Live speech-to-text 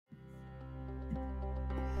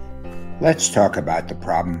Let's talk about the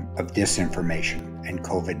problem of disinformation and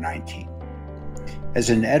COVID-19.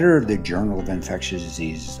 As an editor of the Journal of Infectious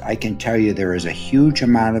Diseases, I can tell you there is a huge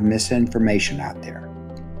amount of misinformation out there.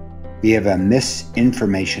 We have a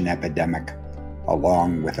misinformation epidemic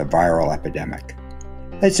along with a viral epidemic.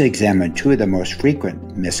 Let's examine two of the most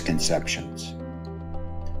frequent misconceptions.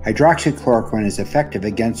 Hydroxychloroquine is effective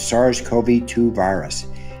against SARS-CoV-2 virus.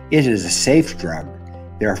 It is a safe drug.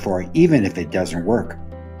 Therefore, even if it doesn't work,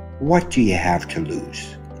 what do you have to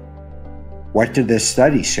lose? What do the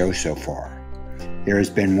studies show so far? There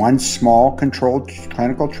has been one small controlled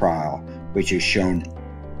clinical trial which has shown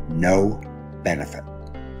no benefit.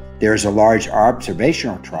 There is a large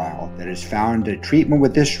observational trial that has found that treatment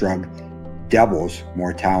with this drug doubles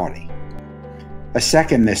mortality. A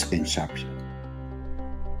second misconception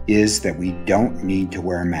is that we don't need to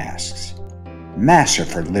wear masks. Masks are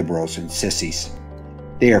for liberals and sissies.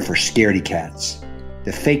 They are for scaredy cats.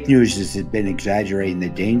 The fake news has been exaggerating the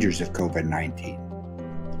dangers of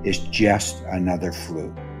COVID-19. It's just another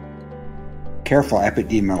flu. Careful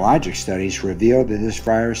epidemiologic studies reveal that this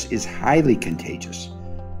virus is highly contagious,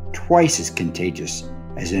 twice as contagious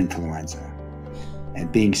as influenza,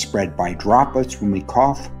 and being spread by droplets when we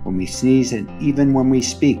cough, when we sneeze, and even when we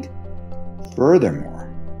speak.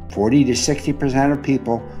 Furthermore, 40 to 60% of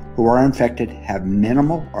people who are infected have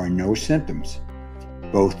minimal or no symptoms.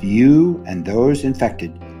 Both you and those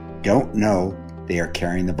infected don't know they are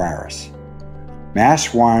carrying the virus.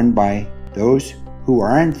 Masks worn by those who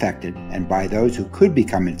are infected and by those who could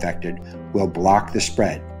become infected will block the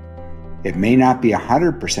spread. It may not be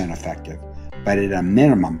 100% effective, but at a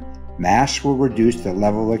minimum, masks will reduce the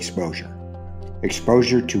level of exposure.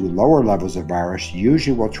 Exposure to lower levels of virus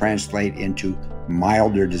usually will translate into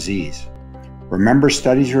milder disease. Remember,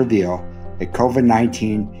 studies reveal that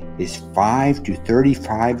COVID-19 is 5 to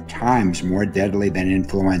 35 times more deadly than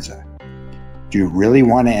influenza. Do you really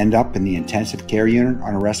want to end up in the intensive care unit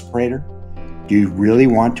on a respirator? Do you really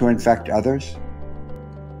want to infect others?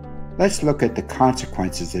 Let's look at the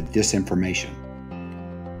consequences of disinformation.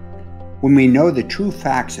 When we know the true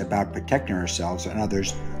facts about protecting ourselves and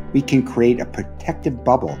others, we can create a protective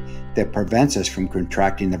bubble that prevents us from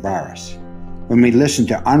contracting the virus. When we listen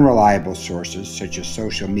to unreliable sources such as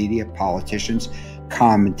social media, politicians,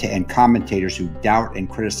 and commentators who doubt and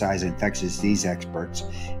criticize infectious disease experts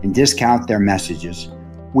and discount their messages,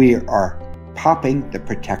 we are popping the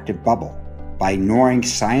protective bubble by ignoring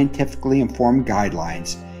scientifically informed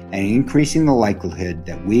guidelines and increasing the likelihood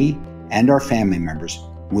that we and our family members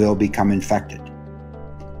will become infected.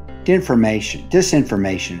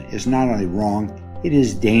 Disinformation is not only wrong, it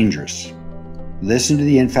is dangerous. Listen to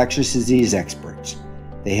the infectious disease experts.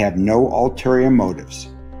 They have no ulterior motives.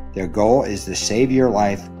 Their goal is to save your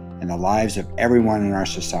life and the lives of everyone in our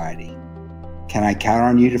society. Can I count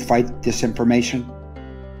on you to fight disinformation?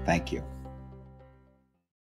 Thank you.